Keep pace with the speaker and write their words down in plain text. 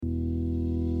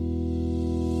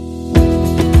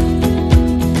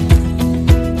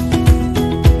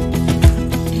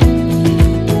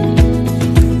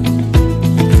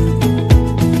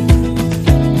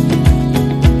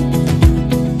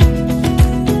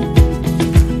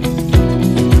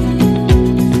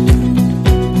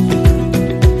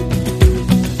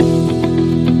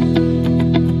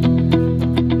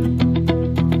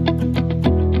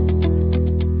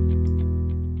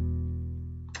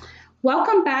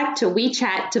back to We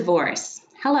Chat Divorce.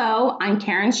 Hello, I'm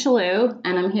Karen Shalhoub,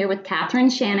 and I'm here with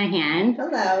Catherine Shanahan.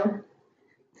 Hello.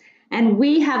 And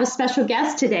we have a special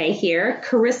guest today here,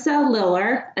 Carissa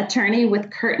Liller, attorney with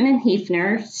Curtin and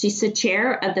Hefner. She's the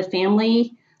chair of the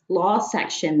family law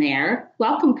section there.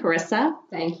 Welcome, Carissa.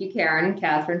 Thank you, Karen and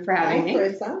Catherine, for having me.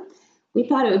 Carissa. We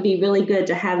thought it would be really good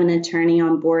to have an attorney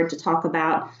on board to talk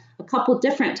about a couple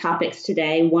different topics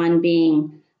today, one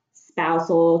being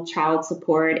spousal, child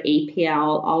support,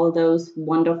 APL, all of those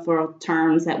wonderful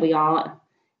terms that we all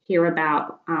hear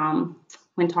about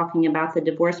when talking about the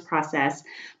divorce process.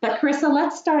 But Carissa,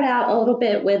 let's start out a little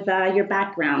bit with your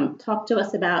background. Talk to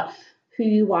us about who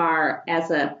you are as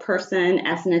a person,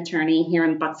 as an attorney here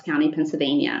in Bucks County,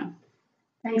 Pennsylvania.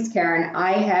 Thanks, Karen.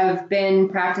 I have been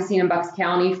practicing in Bucks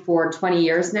County for 20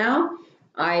 years now.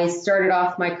 I started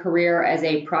off my career as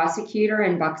a prosecutor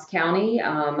in Bucks County.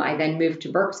 I then moved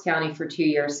to Berks County for 2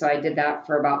 years, so I did that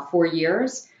for about 4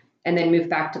 years, and then moved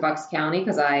back to Bucks County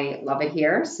because I love it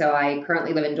here. So I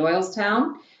currently live in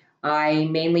Doylestown. I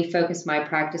mainly focus my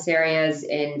practice areas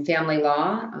in family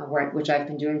law, which I've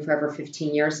been doing for over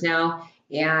 15 years now,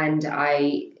 and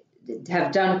I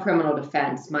have done criminal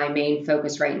defense. My main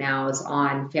focus right now is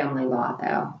on family law,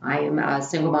 though. I am a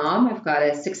single mom. I've got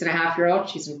a 6.5-year-old.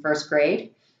 She's in first grade.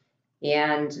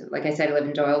 And like I said, I live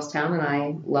in Doylestown, and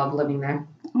I love living there.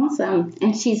 Awesome.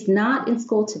 And she's not in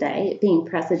school today, it being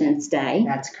President's Day.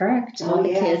 That's correct. Oh,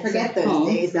 yeah. I forget those home.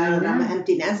 days. I'm an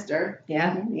empty nester.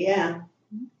 Yeah. Yeah.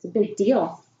 It's a big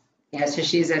deal. Yeah, so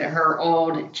she's at her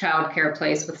old child care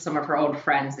place with some of her old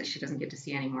friends that she doesn't get to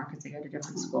see anymore because they go to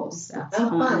different schools. So. Oh,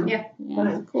 fun. Yeah.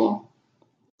 Yeah, cool.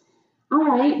 All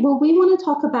right. Well, we want to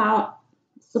talk about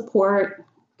support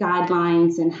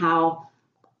guidelines and how,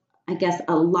 I guess,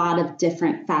 a lot of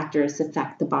different factors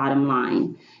affect the bottom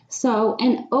line. So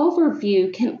an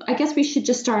overview, I guess we should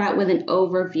just start out with an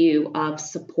overview of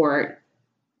support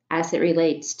as it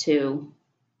relates to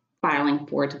filing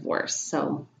for divorce.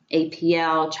 So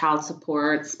APL, child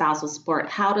support, spousal support,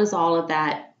 how does all of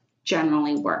that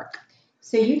generally work?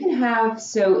 So you can have,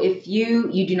 if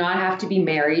you do not have to be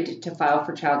married to file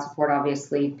for child support.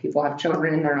 Obviously, people have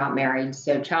children and they're not married.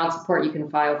 So child support you can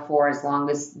file for as long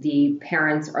as the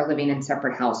parents are living in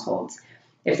separate households.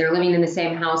 If they're living in the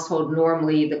same household,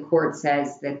 normally the court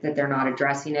says that they're not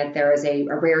addressing it. There is a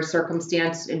rare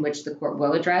circumstance in which the court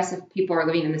will address if people are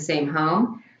living in the same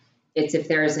home. It's if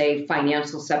there's a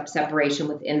financial separation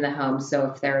within the home. So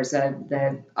if there's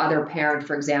the other parent,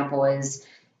 for example, is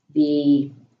the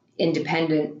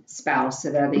independent spouse,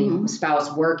 so they're the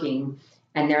spouse working,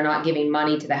 and they're not giving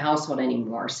money to the household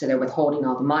anymore, so they're withholding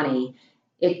all the money.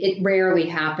 It rarely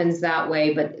happens that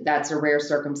way, but that's a rare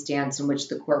circumstance in which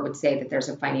the court would say that there's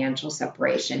a financial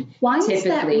separation. Why is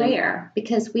that rare?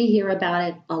 Because we hear about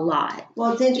it a lot.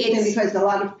 Well, it's interesting because a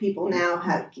lot of people now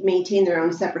have maintained their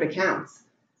own separate accounts.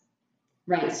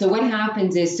 Right. So what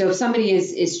happens is, if somebody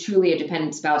is truly a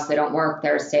dependent spouse, they don't work,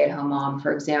 they're a stay-at-home mom,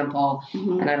 for example,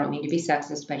 and I don't mean to be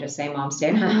sexist by just saying mom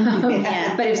stay-at-home,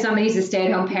 but if somebody's a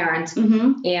stay-at-home parent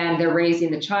and they're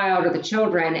raising the child or the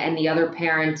children and the other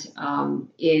parent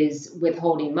is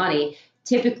withholding money,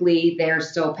 typically they're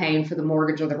still paying for the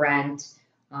mortgage or the rent.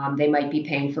 They might be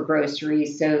paying for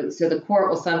groceries. So the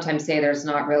court will sometimes say there's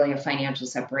not really a financial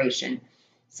separation.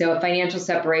 So a financial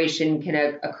separation can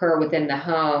occur within the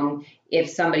home if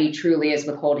somebody truly is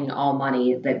withholding all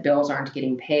money, that bills aren't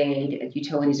getting paid,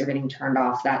 utilities are getting turned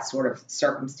off, that sort of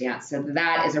circumstance. So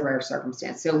that is a rare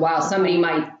circumstance. So while somebody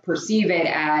might perceive it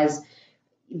as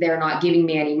they're not giving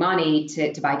me any money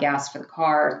to buy gas for the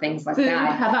car, things like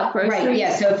that. How about groceries? Right,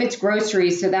 yeah. So if it's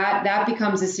groceries, so that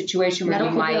becomes a situation where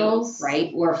medical you might, bills.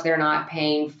 Right, or if they're not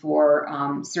paying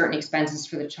for certain expenses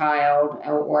for the child,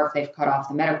 or if they've cut off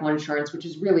the medical insurance, which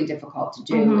is really difficult to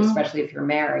do, especially if you're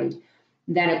married,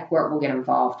 then a court will get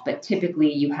involved. But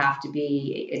typically you have to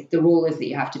be, the rule is that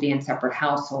you have to be in separate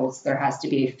households. There has to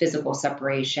be a physical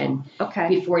separation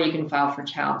before you can file for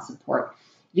child support.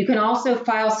 You can also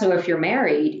file, so if you're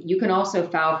married, you can also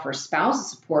file for spousal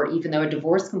support, even though a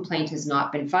divorce complaint has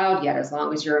not been filed yet, as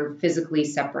long as you're in physically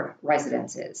separate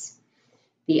residences.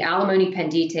 The alimony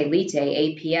pendite lite,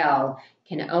 APL,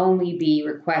 can only be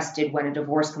requested when a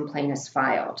divorce complaint is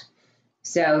filed.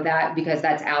 So because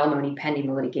that's alimony pending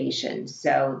the litigation.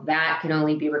 So that can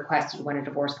only be requested when a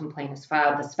divorce complaint is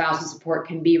filed. The spousal support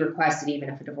can be requested even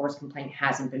if a divorce complaint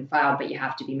hasn't been filed, but you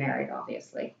have to be married,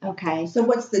 obviously. Okay. So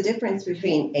what's the difference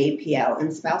between APL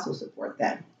and spousal support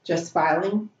then? Just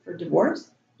filing for divorce?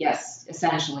 Yes,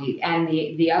 essentially. And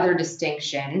the other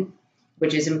distinction,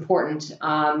 which is important,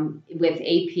 with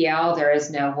APL, there is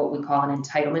no what we call an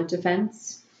entitlement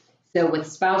defense. So with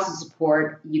spousal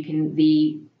support,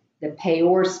 the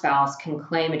payor spouse can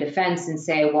claim a defense and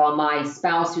say, well, my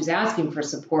spouse who's asking for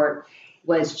support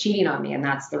was cheating on me, and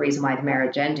that's the reason why the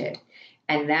marriage ended.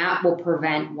 And that will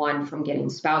prevent one from getting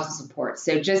spousal support.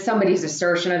 So just somebody's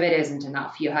assertion of it isn't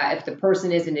enough. If the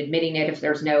person isn't admitting it, if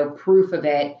there's no proof of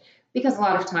it, because a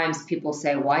lot of times people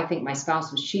say, well, I think my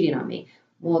spouse was cheating on me.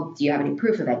 Well, do you have any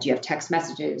proof of that? Do you have text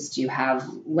messages? Do you have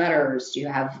letters? Do you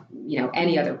have,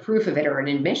 any other proof of it or an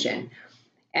admission?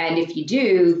 And if you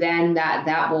do, then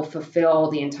that will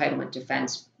fulfill the entitlement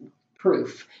defense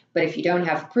proof. But if you don't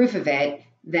have proof of it,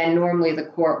 then normally the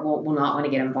court will not want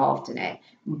to get involved in it.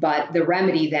 But the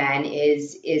remedy then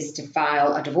is to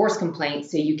file a divorce complaint,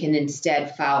 so you can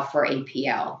instead file for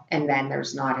APL, and then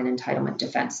there's not an entitlement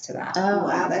defense to that. Oh,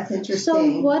 wow, that's interesting.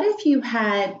 So what if you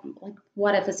had,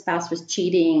 what if a spouse was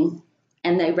cheating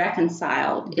and they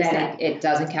reconciled? Then it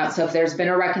doesn't count. So if there's been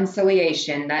a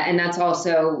reconciliation, and that's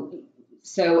also,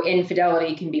 so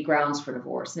infidelity can be grounds for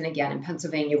divorce. And again, in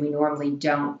Pennsylvania,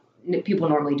 people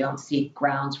normally don't seek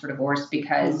grounds for divorce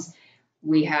because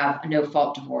we have a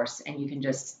no-fault divorce and you can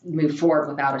just move forward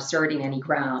without asserting any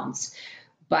grounds.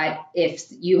 But if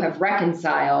you have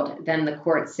reconciled, then the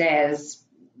court says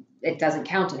it doesn't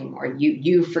count anymore.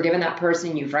 You've forgiven that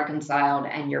person, you've reconciled,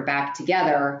 and you're back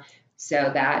together,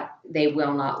 so that they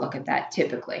will not look at that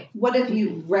typically. What if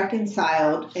you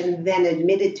reconciled and then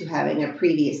admitted to having a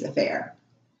previous affair?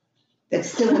 That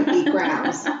still would be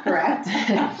grounds, correct?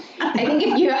 I think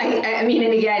if you, I mean,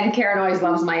 and again, Karen always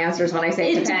loves my answers when I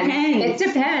say it depends. It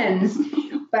depends.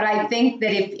 But I think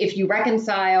that if you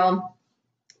reconcile,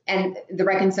 and the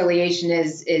reconciliation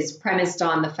is premised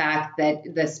on the fact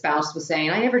that the spouse was saying,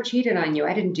 I never cheated on you,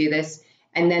 I didn't do this.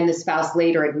 And then the spouse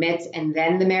later admits, and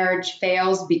then the marriage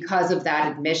fails because of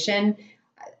that admission,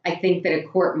 I think that a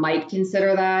court might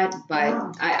consider that,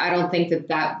 but I don't think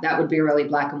that would be a really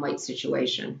black and white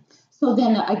situation. So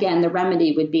then, again, the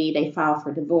remedy would be they file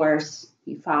for divorce,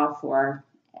 you file for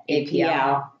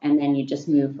APL, and then you just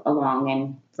move along,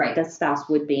 and the spouse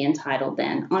would be entitled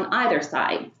then on either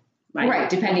side. Right,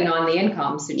 depending on the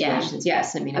income situations,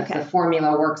 yes. I mean, if the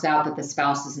formula works out that the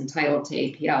spouse is entitled to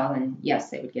APL, then yes,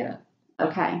 they would get it.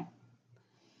 Okay.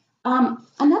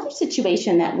 Another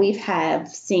situation that we've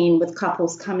seen with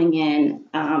couples coming in,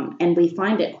 and we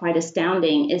find it quite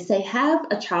astounding, is they have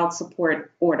a child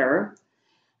support order,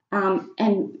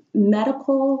 and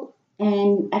medical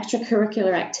and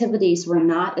extracurricular activities were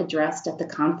not addressed at the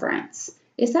conference.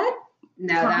 Is that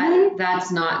common?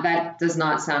 That does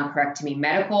not sound correct to me.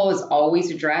 Medical is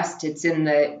always addressed. It's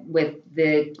with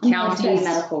the counties.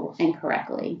 Medical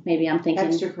incorrectly. Maybe I'm thinking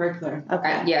extracurricular.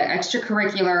 Okay.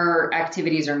 Extracurricular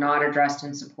activities are not addressed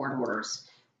in support orders,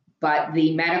 but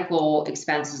the medical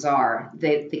expenses are.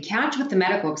 The catch with the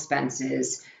medical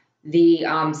expenses, the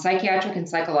psychiatric and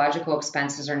psychological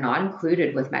expenses are not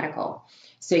included with medical.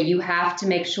 So you have to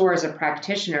make sure as a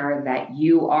practitioner that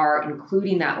you are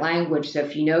including that language. So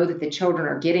if you know that the children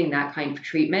are getting that kind of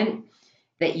treatment,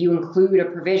 that you include a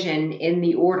provision in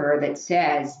the order that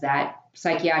says that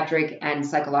psychiatric and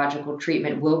psychological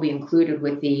treatment will be included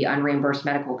with the unreimbursed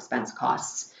medical expense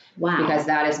costs. Wow. Because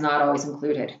that is not always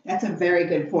included. That's a very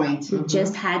good point. We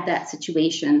just had that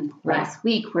situation last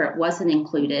week where it wasn't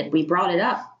included. We brought it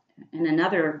up in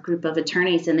another group of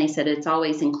attorneys, and they said it's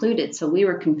always included. So we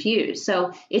were confused.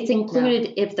 So it's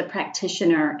included if the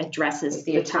practitioner addresses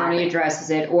the attorney topic. Addresses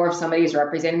it, or if somebody is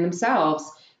representing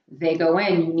themselves, they go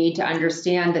in. You need to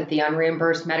understand that the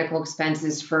unreimbursed medical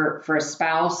expenses for a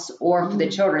spouse or for the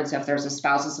children, so if there's a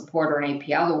spousal support or an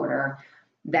APL order,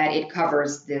 that it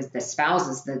covers the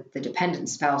spouses, the dependent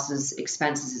spouse's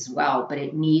expenses as well. But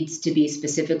it needs to be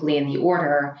specifically in the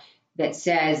order that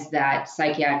says that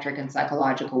psychiatric and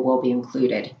psychological will be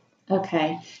included.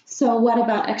 Okay. So what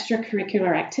about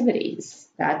extracurricular activities?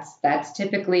 That's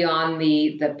typically on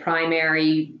the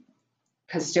primary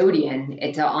custodian.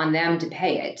 It's on them to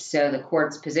pay it. So the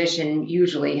court's position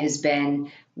usually has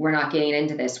been, we're not getting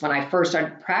into this. When I first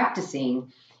started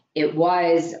practicing, it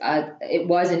was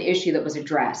an issue that was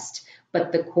addressed,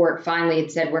 but the court finally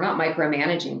had said, we're not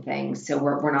micromanaging things, so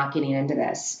we're not getting into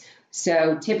this.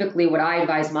 So typically what I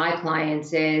advise my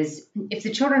clients is if the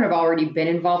children have already been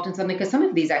involved in something, because some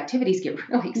of these activities get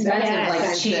really expensive,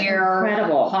 like cheer,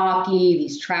 hockey,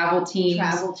 these travel teams.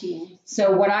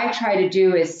 So what I try to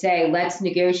do is say, let's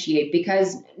negotiate,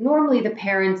 because normally the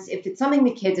parents, if it's something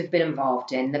the kids have been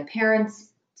involved in, the parents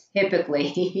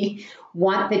typically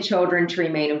want the children to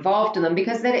remain involved in them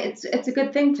because that it's a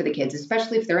good thing for the kids,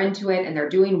 especially if they're into it and they're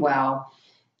doing well.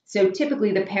 So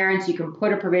typically the parents, you can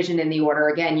put a provision in the order.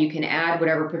 Again, you can add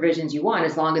whatever provisions you want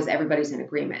as long as everybody's in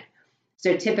agreement.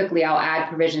 So typically I'll add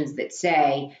provisions that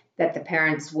say that the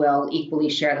parents will equally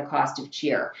share the cost of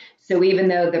cheer. So even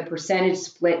though the percentage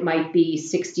split might be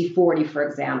 60-40, for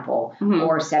example,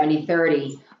 or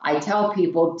 70-30, I tell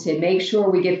people to make sure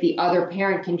we get the other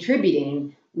parent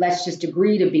contributing. Let's just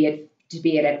agree to be at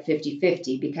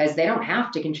 50-50, because they don't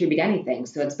have to contribute anything.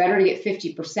 So it's better to get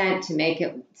 50% to make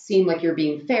it seem like you're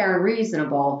being fair and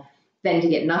reasonable than to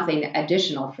get nothing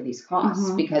additional for these costs,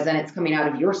 because then it's coming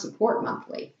out of your support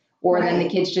monthly. Or then the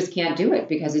kids just can't do it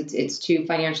because it's too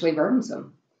financially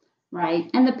burdensome. Right.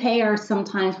 And the payer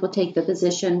sometimes will take the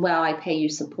position, well, I pay you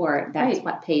support. That's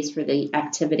what pays for the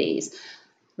activities.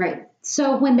 Right.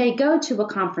 So when they go to a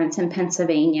conference in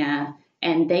Pennsylvania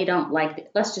and they don't like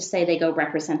it, let's just say they go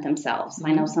represent themselves.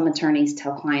 I know some attorneys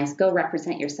tell clients, go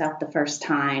represent yourself the first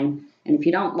time. And if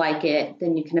you don't like it,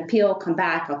 then you can appeal, come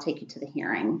back, I'll take you to the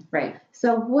hearing. Right.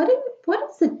 So what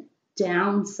is the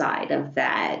downside of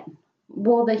that?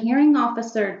 Will the hearing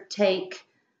officer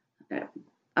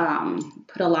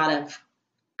put a lot of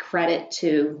credit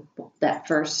to that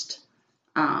first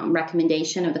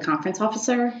recommendation of the conference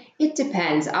officer? It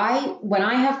depends. When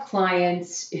I have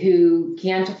clients who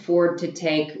can't afford to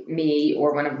take me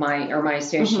or my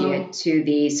associate to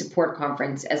the support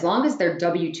conference, as long as they're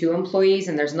W-2 employees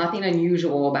and there's nothing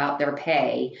unusual about their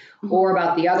pay or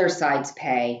about the other side's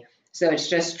pay. So it's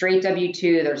just straight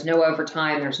W-2. There's no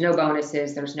overtime. There's no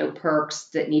bonuses. There's no perks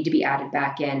that need to be added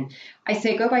back in. I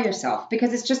say go by yourself,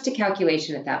 because it's just a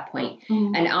calculation at that point.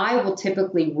 And I will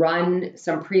typically run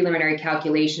some preliminary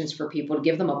calculations for people to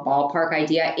give them a ballpark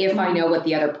idea if I know what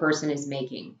the other person is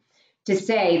making. To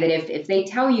say that if they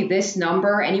tell you this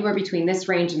number, anywhere between this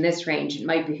range and this range, it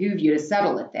might behoove you to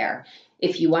settle it there.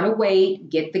 If you want to wait,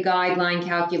 get the guideline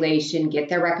calculation, get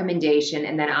their recommendation,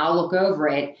 and then I'll look over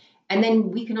it. And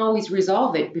then we can always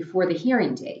resolve it before the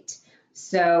hearing date.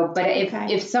 So, but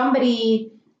if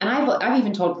somebody, and I've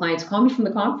even told clients, call me from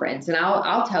the conference and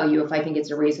I'll tell you if I think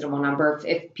it's a reasonable number.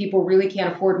 If people really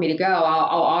can't afford me to go,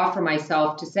 I'll offer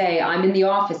myself to say I'm in the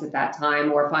office at that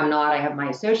time, or if I'm not, I have my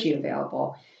associate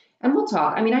available. And we'll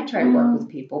talk. I mean, I try to work with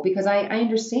people because I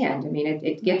understand. I mean,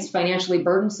 it gets financially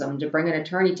burdensome to bring an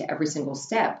attorney to every single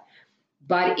step.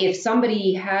 But if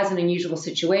somebody has an unusual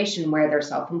situation where they're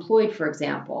self-employed, for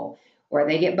example, or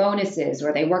they get bonuses,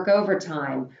 or they work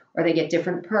overtime, or they get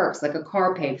different perks like a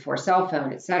car paid for, cell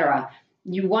phone, etc.,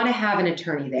 you want to have an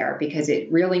attorney there, because it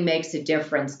really makes a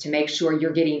difference to make sure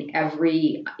you're getting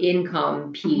every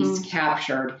income piece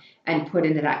captured and put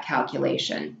into that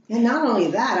calculation. And not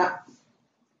only that,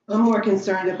 I'm more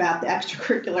concerned about the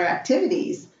extracurricular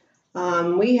activities.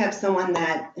 We have someone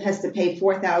that has to pay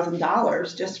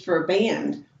 $4,000 just for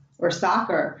band or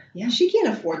soccer. Yeah. She can't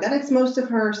afford that. It's most of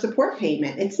her support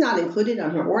payment. It's not included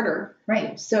on her order.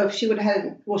 Right. So if she would have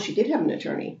had, she did have an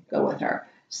attorney go with her.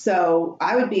 So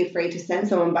I would be afraid to send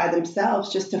someone by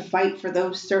themselves just to fight for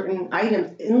those certain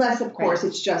items, unless, of course,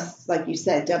 it's just, like you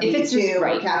said, W-2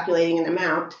 or calculating an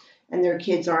amount and their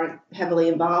kids aren't heavily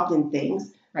involved in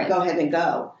things. Right. Go ahead and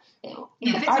go. If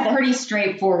it's a pretty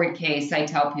straightforward case, I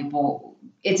tell people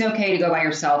it's okay to go by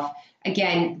yourself.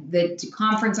 Again, the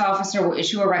conference officer will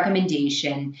issue a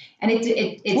recommendation, and it's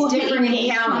different in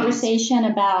counties. Conversation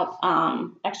about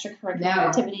extracurricular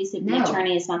activities if the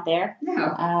attorney is not there? No,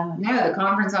 the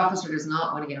conference officer does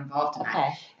not want to get involved in that. Okay.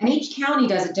 And each county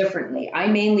does it differently. I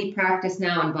mainly practice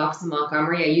now in Bucks and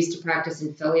Montgomery. I used to practice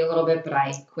in Philly a little bit, but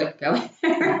I quit going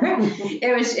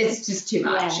there. It's just too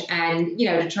much. Yeah. And,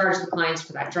 to charge the clients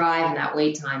for that drive and that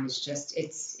wait time is just,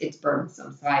 it's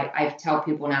burdensome. So I tell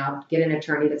people now, get an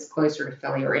attorney that's closer to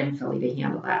Philly or in Philly to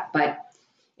handle that. But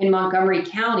in Montgomery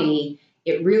County,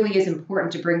 it really is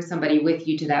important to bring somebody with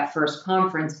you to that first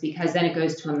conference, because then it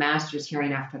goes to a master's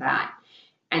hearing after that.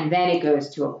 And then it goes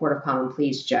to a Court of Common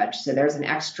Pleas judge. So there's an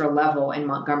extra level in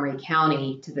Montgomery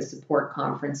County to the support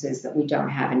conferences that we don't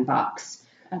have in Bucks.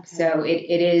 Okay. So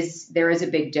there is a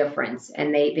big difference.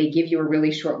 And they give you a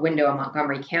really short window in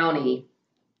Montgomery County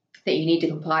that you need to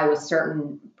comply with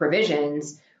certain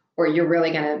provisions, or you're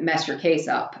really going to mess your case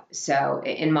up. So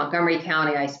in Montgomery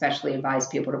County, I especially advise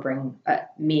people to bring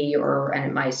me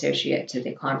and my associate to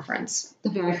the conference.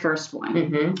 The very first one.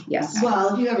 Mm-hmm. Yes.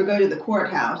 Well, if you ever go to the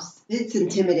courthouse, it's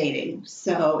intimidating.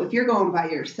 So if you're going by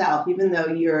yourself, even though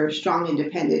you're strong,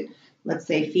 independent, let's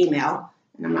say female,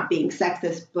 and I'm not being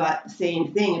sexist, but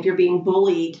same thing, if you're being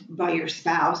bullied by your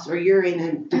spouse, or you're in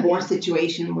a divorce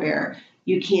situation where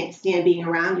you can't stand being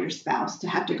around your spouse, to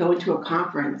have to go into a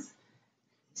conference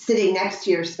sitting next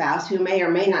to your spouse who may or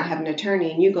may not have an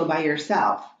attorney, and you go by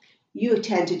yourself, you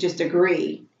tend to just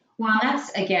agree. Well,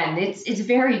 it's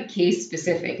very case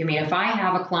specific. I mean, if I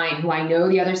have a client who I know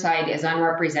the other side is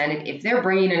unrepresented, if they're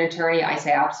bringing an attorney, I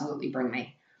say, absolutely bring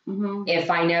me. If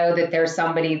I know that there's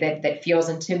somebody that feels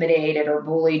intimidated or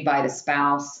bullied by the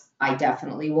spouse, I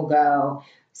definitely will go.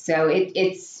 So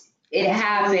it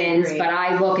happens, but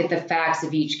I look at the facts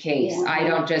of each case. Yeah. I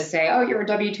don't just say, oh, you're a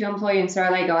W-2 employee and so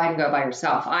go ahead and go by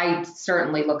yourself. I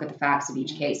certainly look at the facts of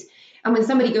each case. And when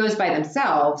somebody goes by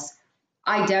themselves,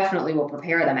 I definitely will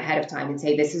prepare them ahead of time and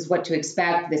say, this is what to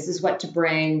expect. This is what to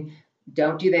bring.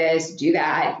 Don't do this, do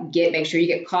that. Make sure you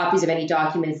get copies of any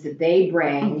documents that they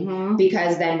bring,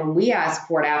 because then when we ask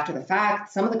for it after the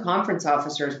fact, some of the conference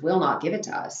officers will not give it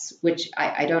to us, which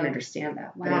I don't understand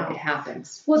that, but it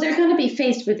happens. Well, they're going to be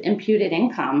faced with imputed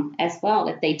income as well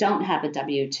if they don't have a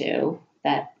W-2.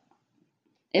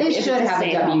 They should have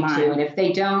a W-2, and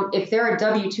if they're a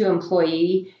W-2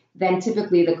 employee, then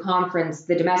typically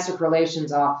the domestic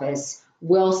relations office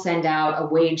will send out a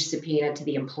wage subpoena to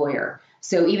the employer.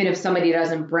 So even if somebody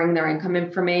doesn't bring their income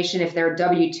information, if they're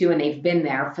W-2 and they've been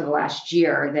there for the last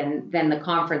year, then the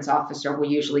conference officer will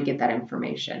usually get that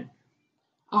information.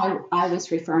 I was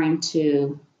referring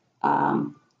to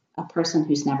a person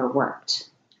who's never worked.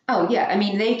 Oh, yeah. I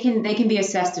mean, they can be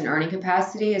assessed in earning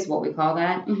capacity is what we call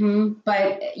that.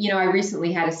 But, I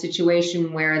recently had a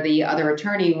situation where the other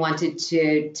attorney wanted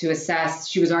to assess,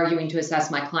 she was arguing to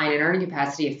assess my client in earning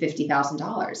capacity of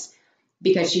 $50,000.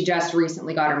 Because she just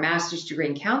recently got her master's degree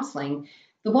in counseling.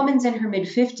 The woman's in her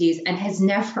mid-50s and has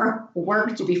never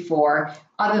worked before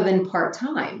other than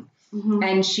part-time.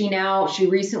 And she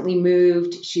recently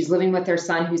moved. She's living with her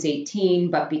son who's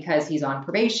 18, but because he's on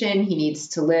probation, he needs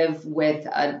to live with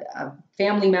a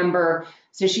family member.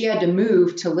 So she had to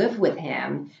move to live with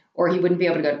him, or he wouldn't be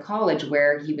able to go to college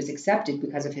where he was accepted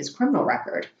because of his criminal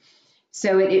record.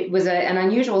 So it was an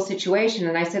unusual situation.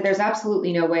 And I said, there's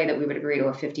absolutely no way that we would agree to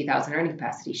a $50,000 earning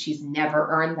capacity. She's never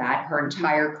earned that her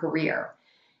entire career.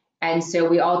 And so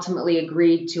we ultimately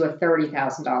agreed to a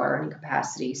 $30,000 earning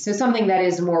capacity. So something that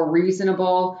is more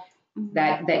reasonable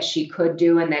that she could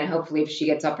do. And then hopefully if she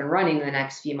gets up and running in the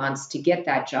next few months to get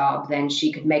that job, then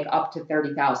she could make up to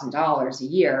 $30,000 a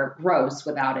year gross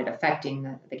without it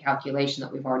affecting the calculation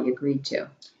that we've already agreed to.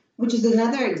 Which is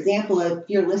another example of, if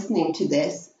you're listening to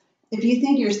this, if you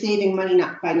think you're saving money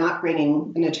by not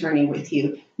bringing an attorney with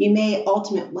you, you may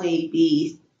ultimately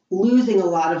be losing a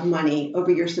lot of money over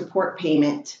your support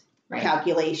payment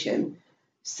calculation.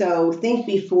 So think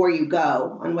before you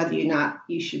go on whether or not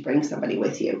you should bring somebody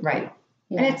with you. Right.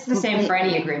 Yeah. And it's the same for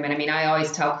any agreement. I mean, I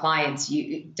always tell clients,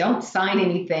 you don't sign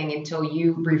anything until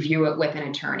you review it with an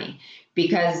attorney,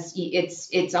 because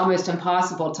it's almost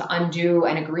impossible to undo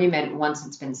an agreement once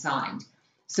it's been signed.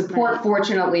 Support,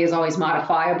 fortunately, is always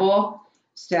modifiable.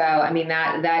 So, I mean,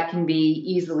 that can be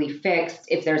easily fixed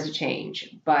if there's a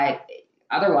change. But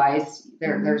otherwise,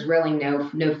 there's really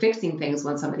no fixing things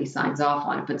when somebody signs off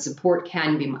on it. But support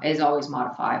is always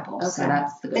modifiable. Okay. So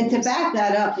that's the good news. And to back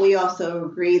that up, we also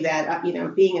agree that,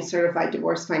 being a certified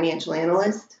divorce financial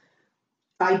analyst,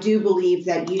 I do believe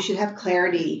that you should have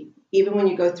clarity, even when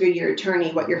you go through your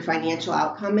attorney, what your financial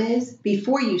outcome is.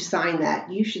 Before you sign that,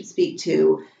 you should speak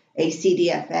to a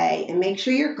CDFA and make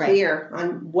sure you're clear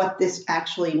on what this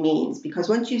actually means, because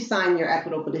once you sign your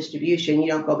equitable distribution, you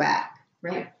don't go back.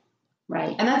 Right.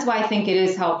 And that's why I think it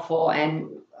is helpful. And,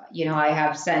 I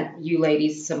have sent you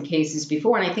ladies some cases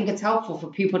before, and I think it's helpful for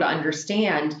people to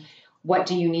understand, what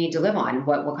do you need to live on?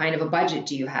 What kind of a budget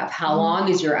do you have? How long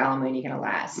is your alimony going to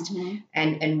last?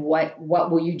 And what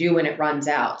will you do when it runs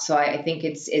out? So I think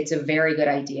it's a very good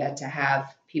idea to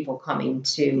have people coming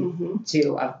to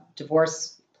a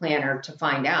divorce planner to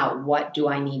find out, what do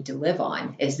I need to live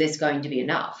on? Is this going to be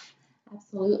enough?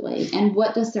 Absolutely. And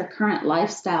what does their current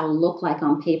lifestyle look like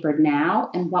on paper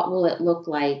now? And what will it look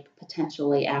like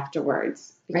potentially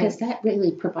afterwards? Because that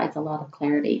really provides a lot of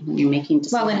clarity when you're making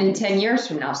decisions. Well, and in 10 years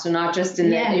from now, so not just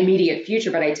in the immediate future,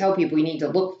 but I tell people we need to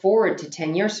look forward to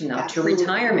 10 years from now, to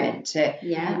retirement,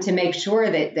 to make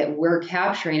sure that we're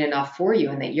capturing enough for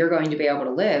you and that you're going to be able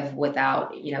to live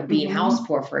without, being house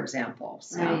poor, for example.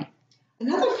 So. Right.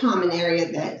 Another common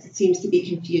area that seems to be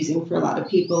confusing for a lot of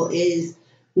people is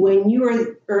when you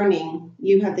are earning,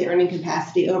 you have the earning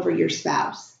capacity over your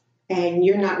spouse and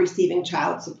you're not receiving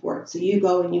child support. So you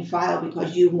go and you file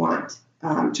because you want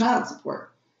child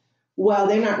support. Well,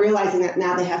 they're not realizing that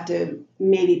now they have to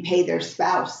maybe pay their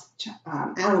spouse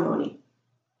alimony.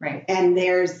 Right. And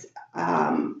there's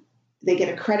they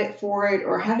get a credit for it,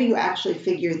 or how do you actually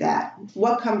figure that?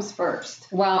 What comes first?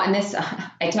 Well, and this,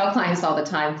 I tell clients all the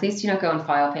time, please do not go and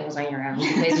file things on your own,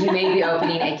 because you may be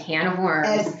opening a can of worms.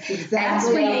 That's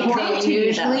exactly As they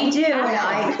usually do.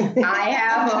 I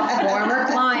have a former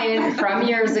client from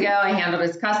years ago. I handled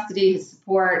his custody, his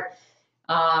support.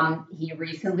 He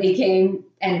recently came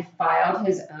and filed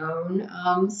his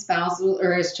own spousal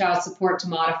or his child support to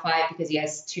modify it because he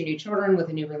has 2 new children with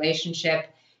a new relationship.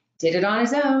 Did it on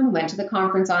his own, went to the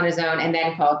conference on his own, and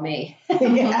then called me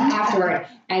afterward.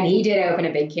 And he did open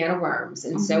a big can of worms.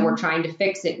 And so we're trying to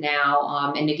fix it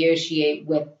now and negotiate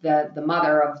with the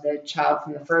mother of the child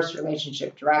from the first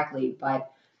relationship directly.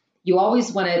 But you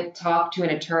always want to talk to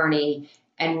an attorney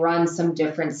and run some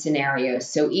different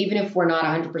scenarios. So even if we're not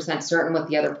 100% certain what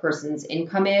the other person's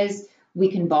income is, we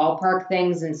can ballpark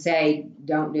things and say,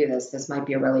 don't do this. This might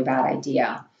be a really bad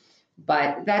idea.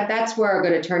 But that's where a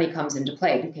good attorney comes into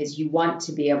play, because you want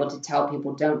to be able to tell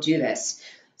people, don't do this.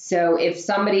 So if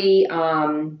somebody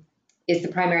is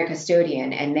the primary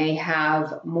custodian and they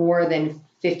have more than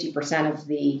 50% of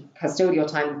the custodial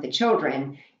time with the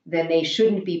children, then they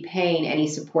shouldn't be paying any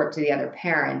support to the other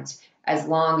parent as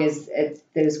long as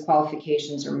those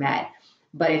qualifications are met.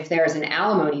 But if there's an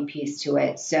alimony piece to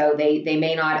it, so they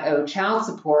may not owe child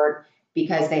support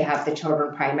because they have the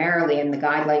children primarily and the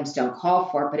guidelines don't call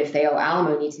for it, but if they owe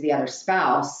alimony to the other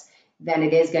spouse, then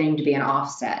it is going to be an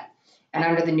offset. And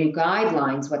under the new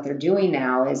guidelines, what they're doing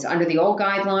now is, under the old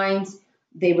guidelines,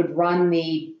 they would run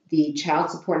the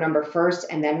child support number first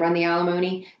and then run the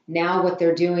alimony. Now what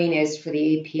they're doing is, for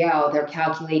the APL, they're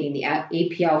calculating the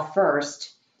APL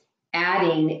first,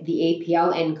 adding the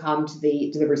APL income to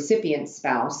the recipient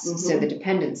spouse, so the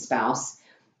dependent spouse,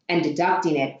 and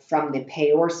deducting it from the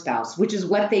payor spouse, which is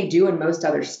what they do in most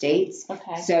other states.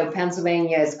 Okay. So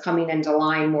Pennsylvania is coming into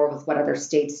line more with what other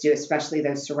states do, especially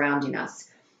those surrounding us.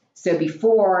 So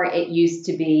before, it used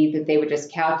to be that they would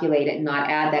just calculate it and not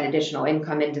add that additional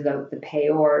income into the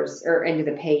payors or into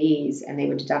the payees, and they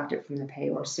would deduct it from the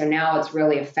payors. So now it's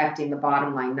really affecting the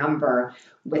bottom line number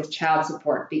with child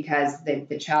support, because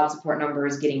the child support number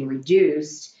is getting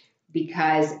reduced,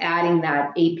 because adding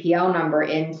that APL number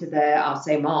into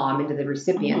into the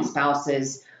recipient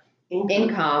spouse's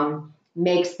income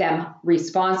makes them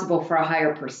responsible for a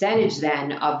higher percentage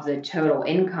then of the total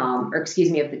income, of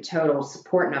the total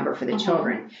support number for the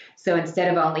children. So instead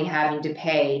of only having to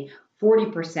pay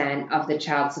 40% of the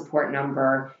child support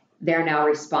number, they're now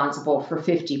responsible for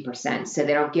 50%. So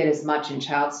they don't get as much in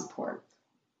child support.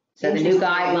 So the new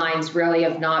guidelines really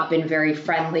have not been very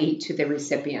friendly to the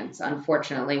recipients,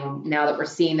 unfortunately. Now that we're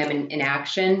seeing them in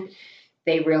action,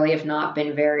 they really have not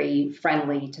been very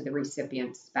friendly to the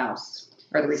recipient spouse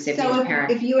or the recipient parent.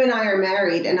 So if you and I are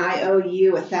married and I owe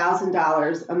you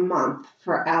 $1,000 a month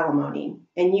for alimony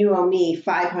and you owe me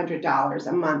 $500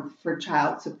 a month for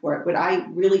child support, would I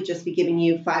really just be giving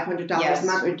you $500 a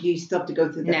month, or do you still have to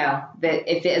go through that? No,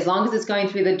 as long as it's going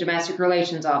through the domestic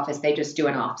relations office, they just do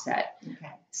an offset.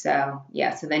 Okay. So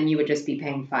then you would just be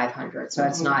paying $500. So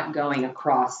it's not going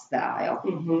across the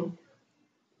aisle.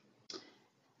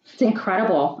 It's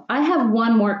incredible. I have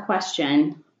one more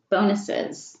question.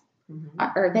 Bonuses.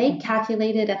 Are they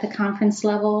calculated at the conference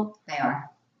level? They are.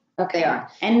 Okay. They are.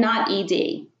 And not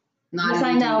ED. Because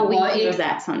I know we use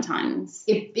that sometimes.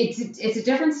 It's a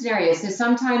different scenario. So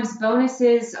sometimes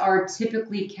bonuses are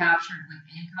typically captured with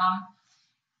income.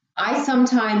 I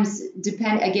sometimes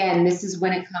depend, again, this is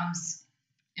when it comes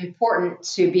important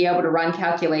to be able to run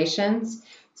calculations.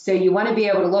 So you want to be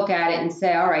able to look at it and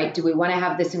say, all right, do we want to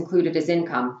have this included as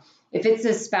income? If it's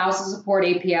a spousal support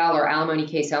APL or alimony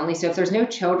case only, so if there's no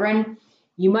children,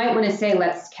 you might want to say,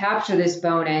 let's capture this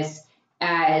bonus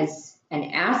as an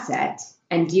asset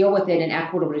and deal with it in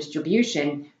equitable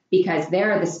distribution, because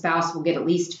there the spouse will get at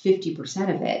least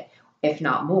 50% of it, if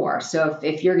not more. So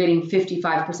if you're getting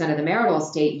 55% of the marital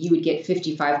estate, you would get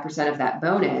 55% of that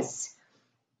bonus.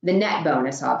 The net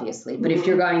bonus, obviously. But if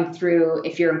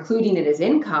you're including it as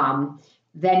income,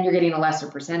 then you're getting a lesser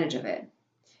percentage of it.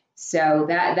 So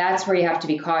that's where you have to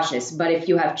be cautious. But if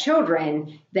you have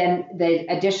children, then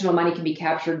the additional money can be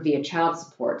captured via child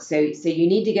support. So you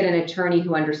need to get an attorney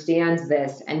who understands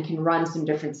this and can run some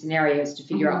different scenarios to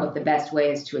figure out what the best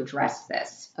way is to address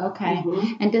this. Okay.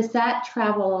 And does that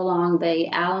travel along the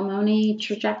alimony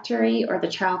trajectory or the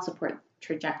child support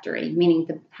trajectory, meaning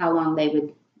how long they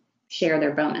would share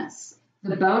their bonus?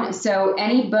 The bonus. So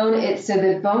any bonus. So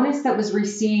the bonus that was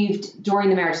received during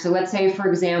the marriage. So let's say, for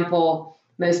example,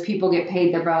 most people get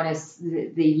paid their bonus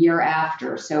the year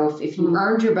after. So if you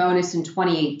earned your bonus in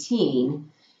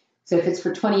 2018, so if it's for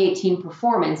 2018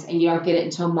 performance and you don't get it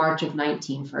until March of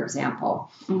 19, for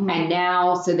example, and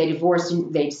now, so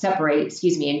they separate,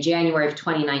 in January of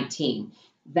 2019,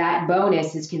 that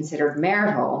bonus is considered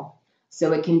marital.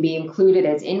 So it can be included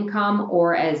as income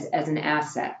or as an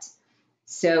asset.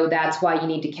 So that's why you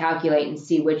need to calculate and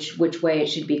see which way it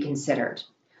should be considered.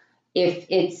 If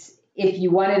it's if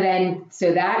you want to then,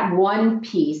 so that one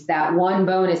piece, that one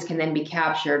bonus can then be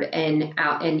captured in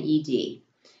ED.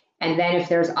 And then if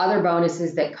there's other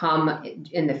bonuses that come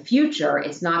in the future,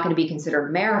 it's not going to be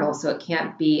considered marital, so it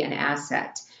can't be an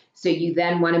asset. So you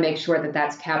then want to make sure that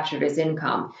that's captured as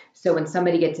income. So when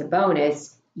somebody gets a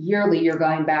bonus, yearly you're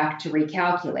going back to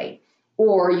recalculate.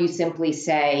 Or you simply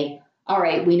say, all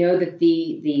right, we know that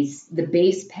the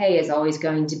base pay is always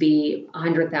going to be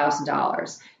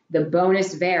 $100,000. The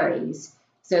bonus varies.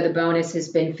 So the bonus has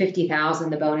been $50,000,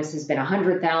 the bonus has been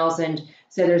 $100,000.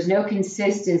 So there's no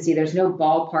consistency, there's no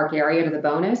ballpark area to the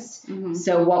bonus. Mm-hmm.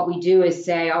 So what we do is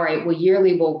say, all right, well,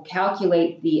 yearly we'll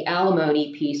calculate the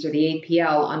alimony piece or the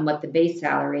APL on what the base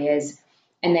salary is,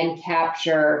 and then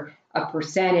capture a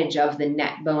percentage of the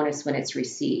net bonus when it's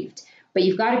received. But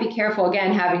you've got to be careful,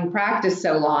 again, having practiced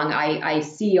so long, I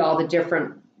see all the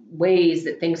different ways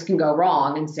that things can go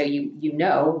wrong. And so you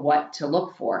know what to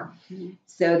look for. Mm-hmm.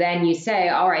 So then you say,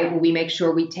 all right, well, we make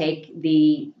sure we take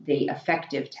the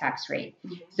effective tax rate.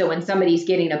 Mm-hmm. So when somebody's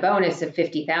getting a bonus of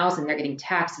 $50,000, they're getting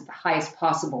taxed at the highest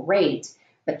possible rate,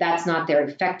 but that's not their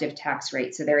effective tax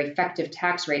rate. So their effective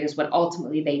tax rate is what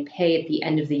ultimately they pay at the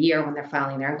end of the year when they're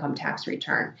filing their income tax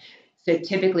return. So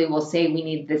typically we'll say we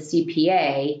need the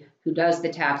CPA who does the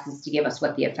taxes to give us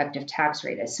what the effective tax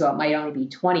rate is. So it might only be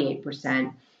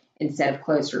 28% instead of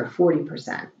closer to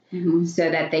 40%. Mm-hmm. So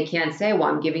that they can't say, well,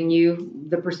 I'm giving you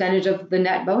the percentage of the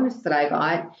net bonus that I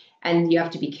got. And you have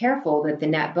to be careful that the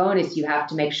net bonus, you have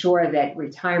to make sure that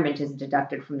retirement isn't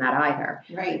deducted from that either.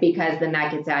 Right. Because then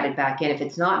that gets added back in. If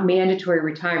it's not mandatory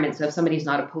retirement, so if somebody's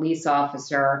not a police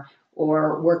officer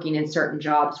or working in certain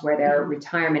jobs where their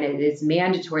retirement is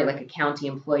mandatory, like a county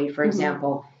employee, for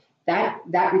example, that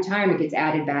retirement gets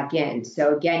added back in.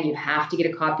 So again, you have to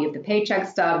get a copy of the paycheck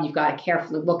stub. You've got to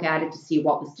carefully look at it to see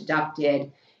what was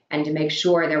deducted and to make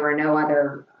sure there were no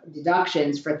other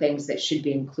deductions for things that should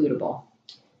be includable.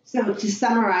 So to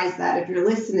summarize that, if you're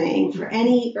listening, for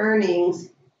any earnings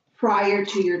prior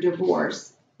to your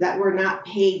divorce that were not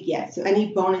paid yet, so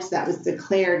any bonus that was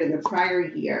declared in the prior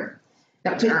year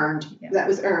that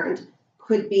was earned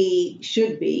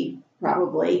should be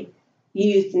probably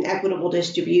used in equitable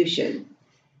distribution.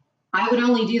 I would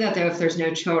only do that though if there's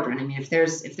no children. I mean, if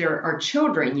there are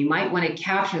children, you might want to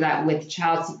capture that with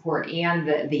child support and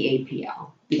the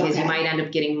APL because you might end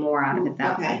up getting more out of it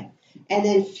that way. And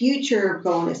then future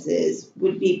bonuses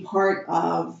would be part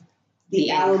of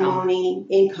the alimony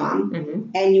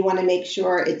income, and you want to make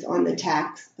sure it's on the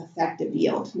tax effective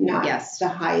yield, not the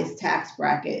highest tax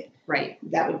bracket. Right.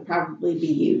 That would probably be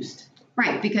used.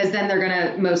 Right, because then they're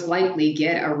going to most likely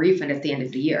get a refund at the end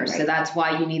of the year. Right. So that's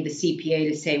why you need the CPA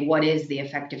to say what is the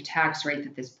effective tax rate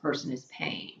that this person is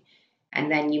paying.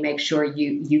 And then you make sure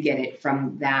you get it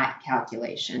from that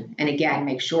calculation. And again,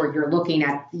 make sure you're looking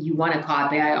at, you want a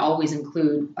copy. I always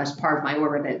include as part of my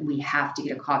order that we have to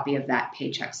get a copy of that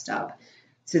paycheck stub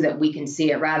so that we can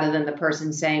see it rather than the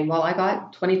person saying, well, I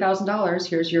got $20,000.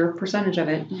 Here's your percentage of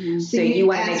it. Mm-hmm. So you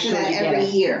want to make sure that every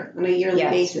year on a yearly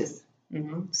basis.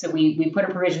 Mm-hmm. So we put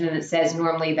a provision in that says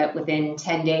normally that within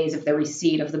 10 days of the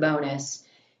receipt of the bonus,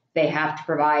 they have to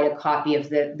provide a copy of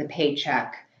the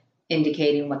paycheck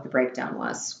indicating what the breakdown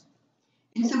was.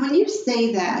 And so when you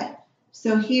say that,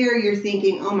 so here you're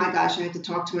thinking, oh my gosh, I have to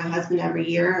talk to my husband every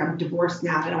year. I'm divorced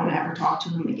now. I don't want to ever talk to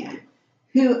him again.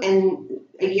 And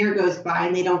a year goes by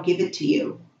and they don't give it to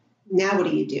you. Now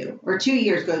what do you do? Or 2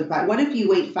 years goes by. What if you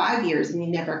wait 5 years and you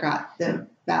never got the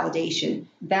validation?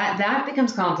 That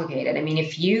becomes complicated. I mean,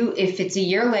 if it's a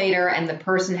year later and the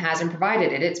person hasn't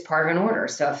provided it, it's part of an order.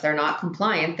 So if they're not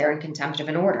compliant, they're in contempt of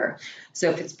an order. So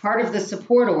if it's part of the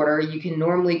support order, you can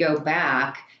normally go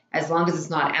back as long as it's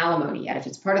not alimony yet. If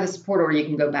it's part of the support order, you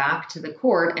can go back to the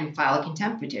court and file a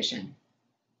contempt petition.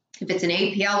 If it's an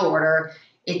APL order,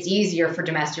 it's easier for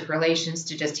domestic relations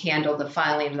to just handle the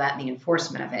filing of that and the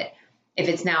enforcement of it. If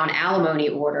it's now an alimony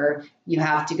order, you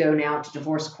have to go now to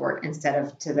divorce court instead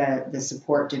of to the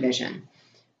support division.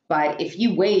 But if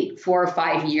you wait 4 or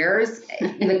 5 years,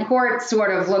 the court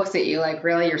sort of looks at you like,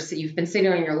 really, you've been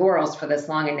sitting on your laurels for this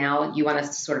long and now you want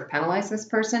us to sort of penalize this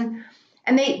person?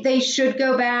 And they should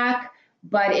go back,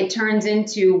 but it turns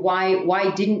into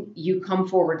why didn't you come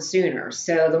forward sooner?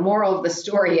 So the moral of the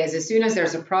story is as soon as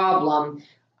there's a problem,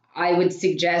 I would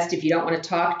suggest if you don't want to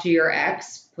talk to your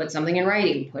ex, put something in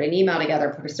writing, put an email together,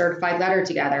 put a certified letter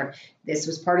together. This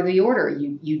was part of the order.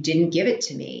 You didn't give it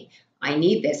to me. I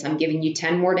need this. I'm giving you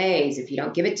 10 more days. If you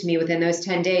don't give it to me within those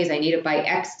 10 days, I need it by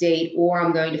X date, or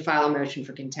I'm going to file a motion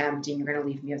for contempt and you're going to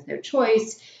leave me with no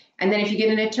choice. And then if you get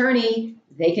an attorney,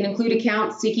 they can include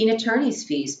account seeking attorney's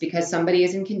fees because somebody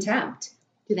is in contempt.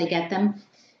 Do they get them?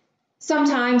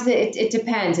 Sometimes it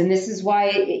depends. And this is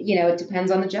why, it depends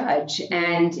on the judge.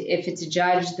 And if it's a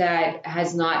judge that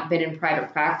has not been in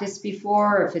private practice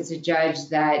before, or if it's a judge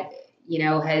that,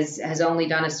 has only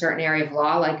done a certain area of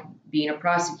law, like being a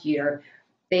prosecutor,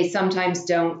 they sometimes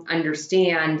don't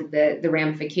understand the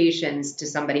ramifications to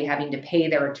somebody having to pay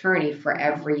their attorney for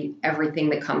everything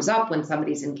that comes up when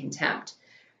somebody's in contempt.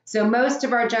 So most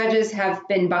of our judges have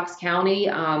been Bucks County,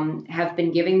 have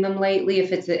been giving them lately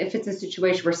if it's a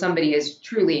situation where somebody is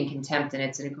truly in contempt and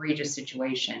it's an egregious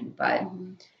situation. But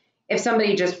if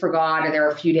somebody just forgot or they're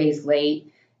a few days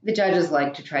late, the judges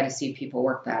like to try to see people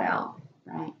work that out.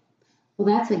 Right.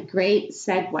 Well, that's a great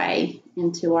segue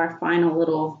into our final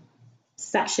little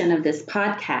section of this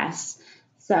podcast.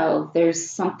 So there's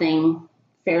something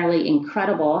fairly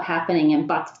incredible happening in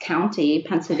Bucks County,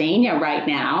 Pennsylvania right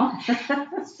now.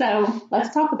 So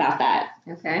let's talk about that.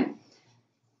 Okay.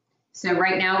 So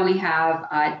right now we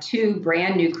have 2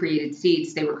 brand new created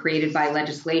seats. They were created by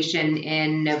legislation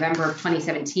in November of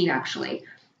 2017, actually.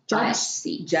 Judge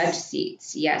seats. Judge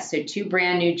seats, yes. So 2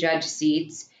 brand new judge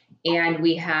seats. And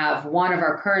we have one of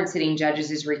our current sitting judges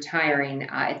is retiring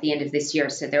at the end of this year.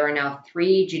 So there are now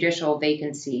 3 judicial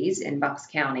vacancies in Bucks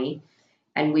County.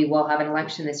 And we will have an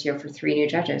election this year for 3 new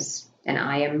judges. And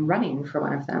I am running for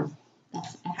one of them.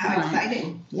 That's excellent. How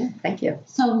exciting. Yeah, thank you.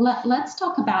 So let's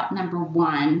talk about number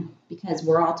 1, because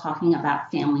we're all talking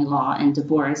about family law and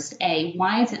divorce.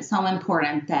 Why is it so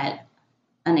important that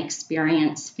an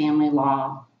experienced family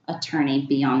law attorney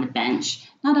be on the bench,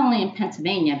 not only in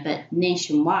Pennsylvania, but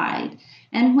nationwide?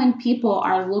 And when people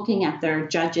are looking at their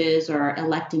judges or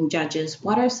electing judges,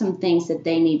 what are some things that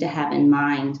they need to have in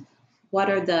mind? What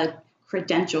are the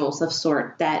credentials of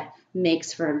sort that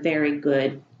makes for a very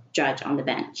good judge on the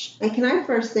bench? And can I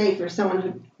first say, for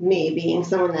someone me being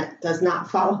someone that does not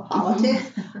follow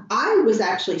politics, I was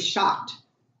actually shocked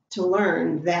to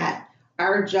learn that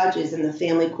our judges in the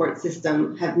family court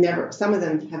system some of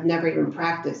them have never even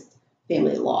practiced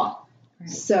family law. Right.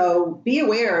 So be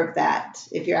aware of that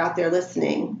if you're out there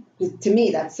listening. To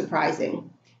me, that's surprising.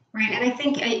 Right, and I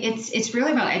think it's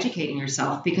really about educating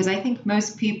yourself, because I think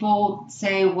most people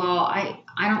say, well,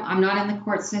 I'm not in the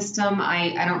court system,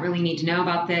 I don't really need to know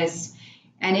about this,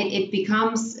 and it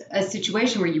becomes a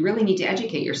situation where you really need to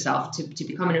educate yourself to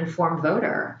become an informed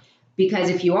voter, because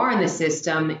if you are in the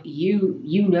system,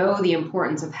 you know the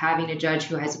importance of having a judge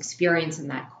who has experience in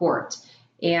that court.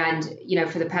 And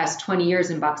for the past 20 years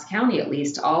in Bucks County, at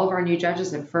least, all of our new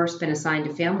judges have first been assigned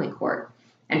to family court.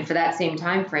 And for that same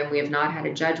time frame, we have not had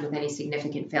a judge with any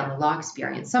significant family law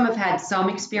experience. Some have had some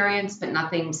experience, but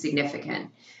nothing significant.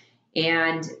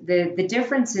 And the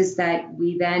difference is that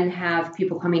we then have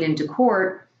people coming into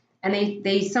court, and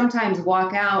they sometimes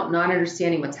walk out not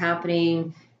understanding what's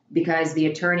happening because the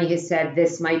attorney has said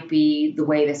this might be the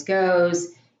way this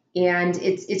goes. And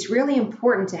it's really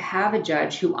important to have a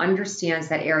judge who understands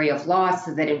that area of law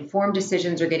so that informed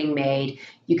decisions are getting made.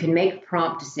 You can make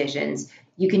prompt decisions.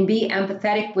 You can be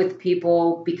empathetic with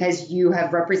people because you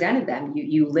have represented them.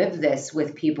 You live this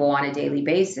with people on a daily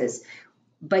basis,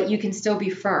 but you can still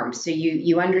be firm. So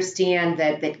you understand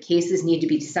that cases need to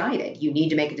be decided. You need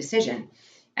to make a decision.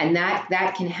 And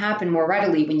that can happen more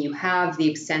readily when you have the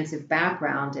extensive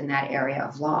background in that area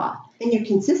of law. And you're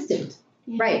consistent.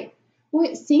 Right. Well,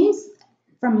 it seems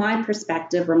from my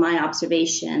perspective or my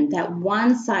observation that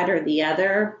one side or the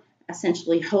other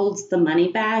essentially holds the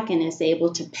money back and is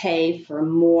able to pay for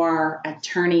more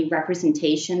attorney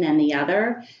representation than the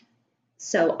other.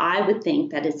 So I would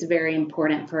think that it's very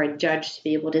important for a judge to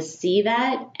be able to see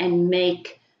that and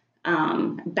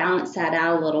balance that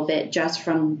out a little bit just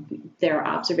from their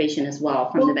observation as well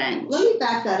from the bench. Let me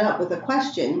back that up with a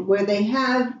question where they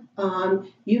have,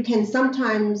 you can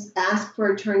sometimes ask for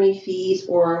attorney fees,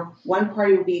 or one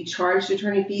party will be charged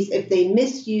attorney fees if they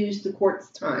misuse the court's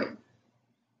time.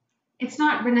 It's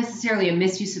not necessarily a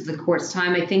misuse of the court's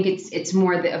time. I think it's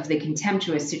more of the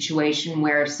contemptuous situation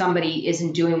where somebody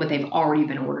isn't doing what they've already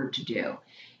been ordered to do.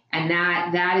 And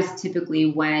that is typically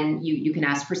when you can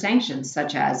ask for sanctions,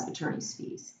 such as attorney's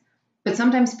fees. But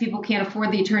sometimes people can't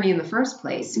afford the attorney in the first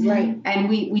place. Right. And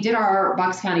we did our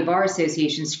Bucks County Bar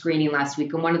Association screening last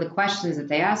week, and one of the questions that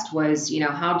they asked was,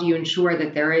 how do you ensure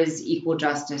that there is equal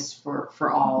justice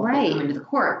for all right. that come into the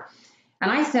court? And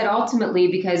I said ultimately,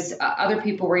 because other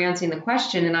people were answering the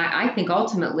question, and I think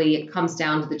ultimately it comes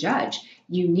down to the judge.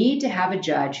 You need to have a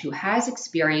judge who has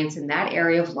experience in that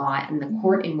area of law and the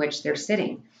court in which they're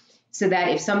sitting, so that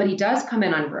if somebody does come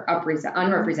in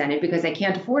unrepresented because they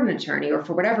can't afford an attorney or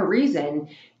for whatever reason,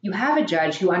 you have a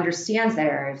judge who understands that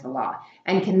area of the law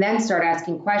and can then start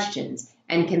asking questions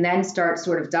and can then start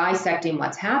sort of dissecting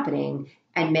what's happening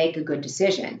and make a good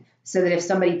decision. so that if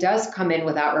somebody does come in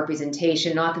without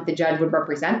representation, not that the judge would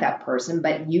represent that person,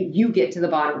 but you get to the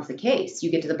bottom of the case, you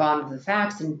get to the bottom of the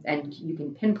facts, and you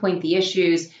can pinpoint the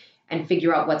issues and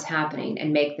figure out what's happening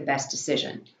and make the best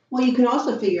decision. Well, you can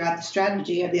also figure out the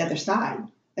strategy of the other side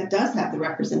that does have the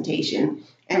representation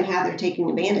and how they're taking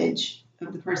advantage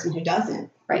of the person who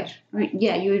doesn't. Right.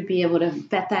 Yeah, you would be able to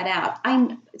vet that out.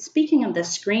 Speaking of the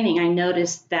screening, I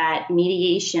noticed that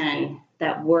mediation,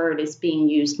 that word is being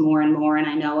used more and more, and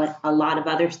I know a lot of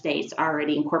other states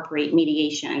already incorporate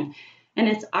mediation. And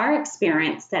it's our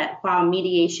experience that while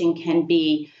mediation can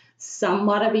be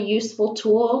somewhat of a useful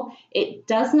tool, it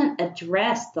doesn't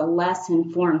address the less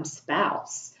informed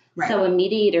spouse. Right. So a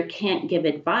mediator can't give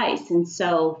advice. And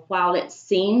so while it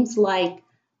seems like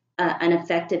an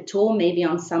effective tool, maybe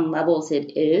on some levels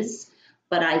it is,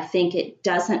 but I think it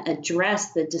doesn't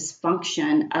address the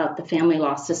dysfunction of the family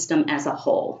law system as a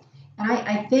whole. And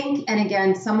I think, and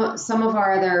again, some of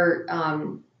our other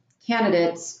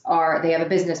candidates they have a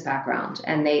business background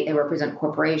and they represent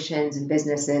corporations and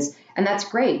businesses, and that's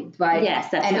great. But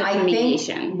yes, that's good for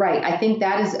mediation. Right. I think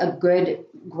that is a good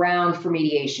ground for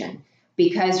mediation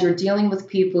because you're dealing with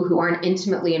people who aren't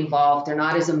intimately involved. They're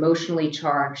not as emotionally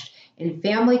charged. In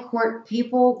family court,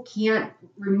 people can't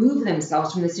remove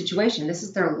themselves from the situation. This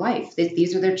is their life.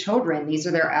 These are their children. These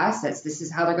are their assets. This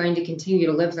is how they're going to continue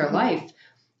to live their life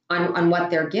on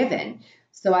what they're given.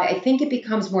 So I think it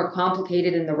becomes more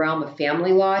complicated in the realm of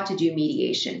family law to do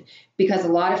mediation because a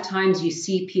lot of times you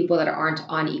see people that aren't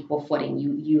on equal footing.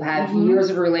 You have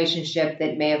years of a relationship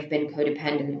that may have been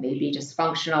codependent, it may be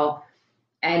dysfunctional,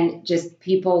 and just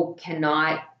people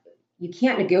you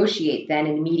can't negotiate then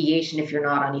in mediation if you're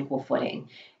not on equal footing.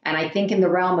 And I think in the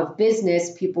realm of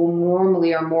business, people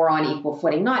normally are more on equal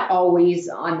footing, not always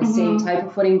on the same type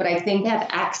of footing, but I think they have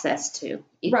access to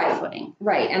equal footing.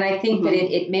 Right. And I think that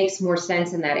it makes more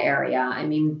sense in that area. I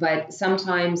mean, but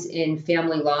sometimes in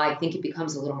family law, I think it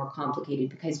becomes a little more complicated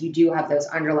because you do have those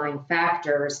underlying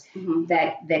factors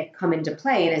that come into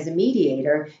play. And as a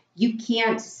mediator, you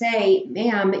can't say,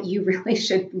 ma'am, you really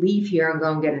should leave here and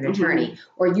go and get an attorney,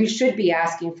 or you should be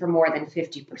asking for more than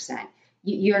 50%.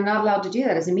 You're not allowed to do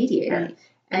that as a mediator. Right.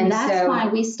 And that's why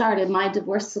we started My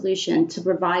Divorce Solution, to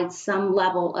provide some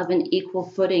level of an equal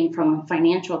footing from a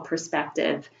financial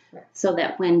perspective, so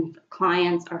that when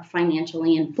clients are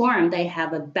financially informed, they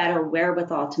have a better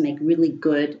wherewithal to make really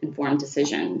good informed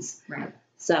decisions. Right.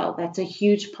 So that's a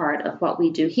huge part of what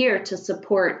we do here to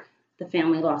support the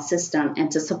family law system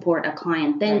and to support a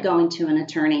client then going to an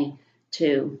attorney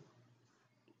to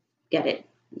get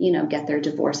their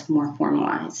divorce more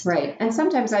formalized. Right. And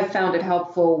sometimes I've found it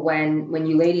helpful when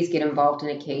you ladies get involved in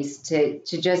a case to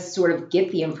just sort of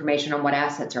get the information on what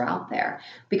assets are out there,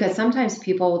 because sometimes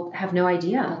people have no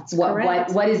idea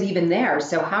what is even there.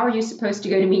 So how are you supposed to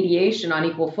go to mediation on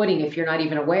equal footing if you're not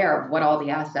even aware of what all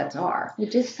the assets are? We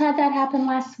just had that happen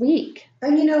last week.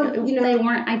 And they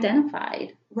weren't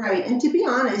identified. Right. And to be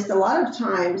honest, a lot of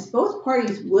times both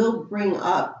parties will bring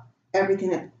up everything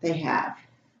that they have.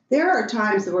 There are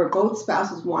times where both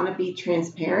spouses want to be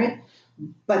transparent,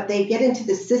 but they get into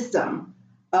the system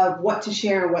of what to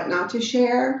share and what not to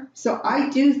share. So I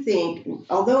do think,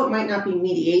 although it might not be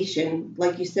mediation,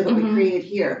 like you said, what we created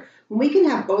here, when we can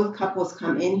have both couples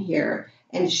come in here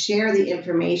and share the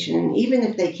information, and even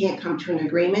if they can't come to an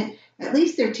agreement, at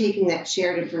least they're taking that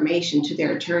shared information to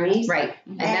their attorneys. Right.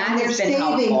 And they're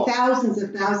saving thousands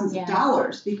of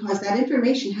dollars because that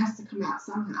information has to come out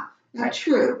somehow. Now,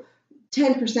 true.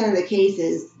 10% of the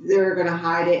cases, they're going to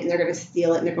hide it and they're going to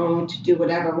steal it and they're going to do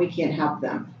whatever. We can't help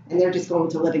them. And they're just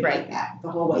going to litigate that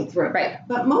the whole way through. Right.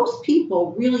 But most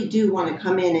people really do want to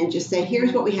come in and just say,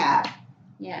 here's what we have.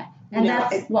 Yeah. And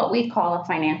that's what we call a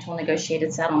financial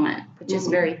negotiated settlement, which is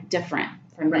very different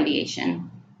from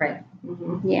mediation. Right.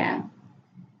 Yeah.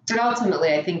 But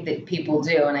ultimately, I think that people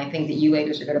do, and I think that you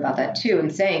ladies are good about that too,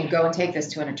 and saying, go and take this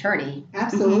to an attorney.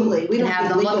 Absolutely. We don't have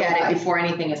them look at it before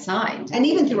anything is signed. And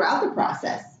even throughout the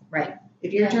process. Right.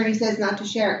 If your attorney says not to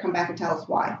share it, come back and tell us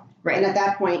why. Right. And at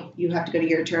that point, you have to go to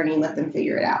your attorney and let them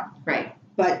figure it out. Right.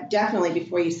 But definitely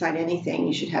before you sign anything,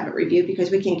 you should have it reviewed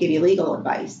because we can't give you legal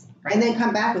advice. Right. And then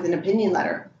come back with an opinion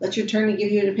letter. Let your attorney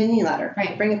give you an opinion letter.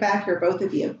 Right. Bring it back here, both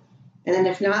of you. And then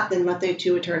if not, then let the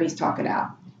two attorneys talk it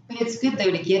out. But it's good, though,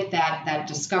 to get that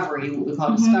discovery, what we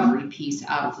call discovery piece,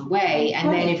 out of the way. And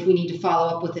then if we need to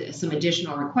follow up with some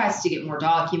additional requests to get more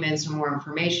documents or more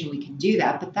information, we can do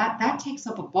that. But that takes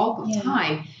up a bulk of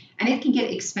time, and it can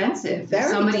get expensive if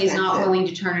somebody is not willing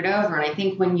to turn it over. And I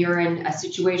think when you're in a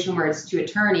situation where it's two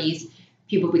attorneys,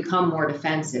 people become more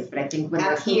defensive. But I think when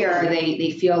they're here,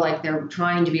 they feel like they're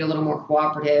trying to be a little more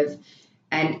cooperative.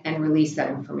 and release that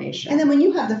information. And then when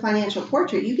you have the financial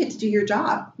portrait, you get to do your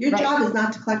job. Your job is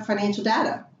not to collect financial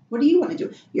data. What do you want to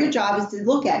do? Your job is to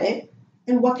look at it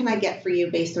and what can I get for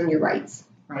you based on your rights?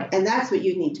 Right. And that's what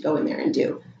you need to go in there and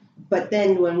do. But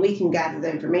then when we can gather the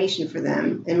information for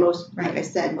them, and like I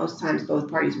said, most times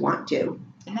both parties want to.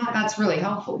 And that's really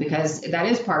helpful because that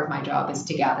is part of my job is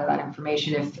to gather that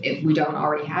information if we don't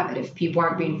already have it. If people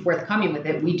aren't being forthcoming with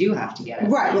it, we do have to get it.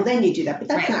 Right. Well, then you do that. But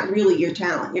that's not really your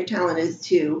talent. Your talent is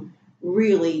to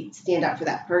really stand up for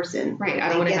that person. Right. I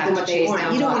don't want to have to chase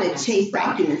down. You don't want to chase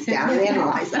documents down and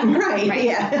analyze them. Right.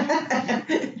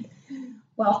 Yeah.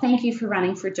 Well, thank you for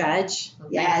running for judge.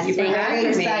 Yes, we're very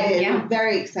excited. Yeah. We're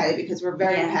very excited because we're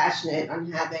very passionate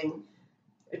on having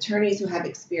attorneys who have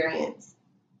experience.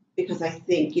 Because I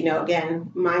think,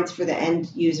 again, mine's for the end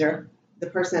user, the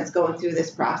person that's going through this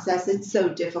process. It's so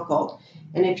difficult.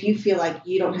 And if you feel like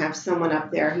you don't have someone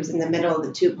up there who's in the middle of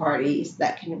the two parties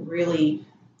that can really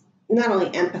not only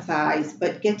empathize,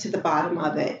 but get to the bottom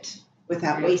of it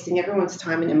without wasting everyone's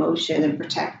time and emotion and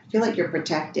feel like you're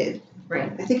protected.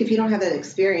 Right. I think if you don't have that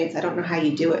experience, I don't know how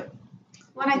you do it.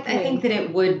 Well, I think that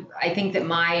I think that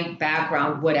my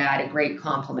background would add a great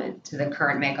complement to the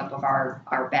current makeup of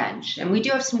our bench. And we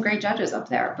do have some great judges up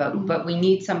there, but we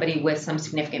need somebody with some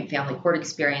significant family court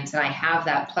experience. And I have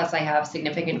that, plus I have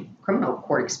significant criminal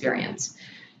court experience.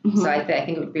 So I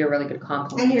think it would be a really good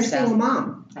compliment. And you're a single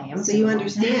mom. I am. So you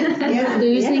understand.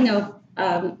 Losing a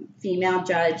female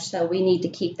judge, so we need to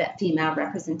keep that female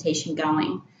representation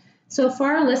going. So for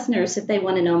our listeners, if they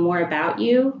want to know more about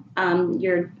you,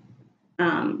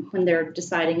 when they're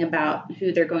deciding about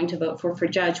who they're going to vote for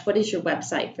judge, what is your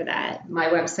website for that? My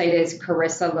website is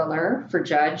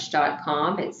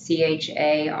CarissaLiller4Judge.com. It's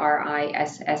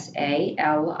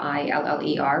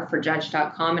CharissaLiller for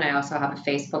Judge.com. And I also have a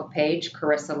Facebook page,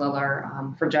 Carissa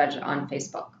Liller for Judge on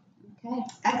Facebook. Okay.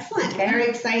 Excellent. Okay. Very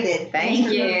excited.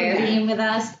 Thank you for being with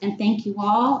us, and thank you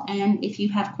all. And if you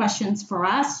have questions for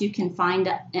us, you can find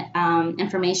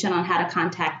information on how to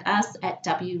contact us at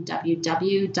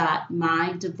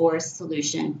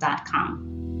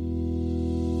www.mydivorcesolution.com.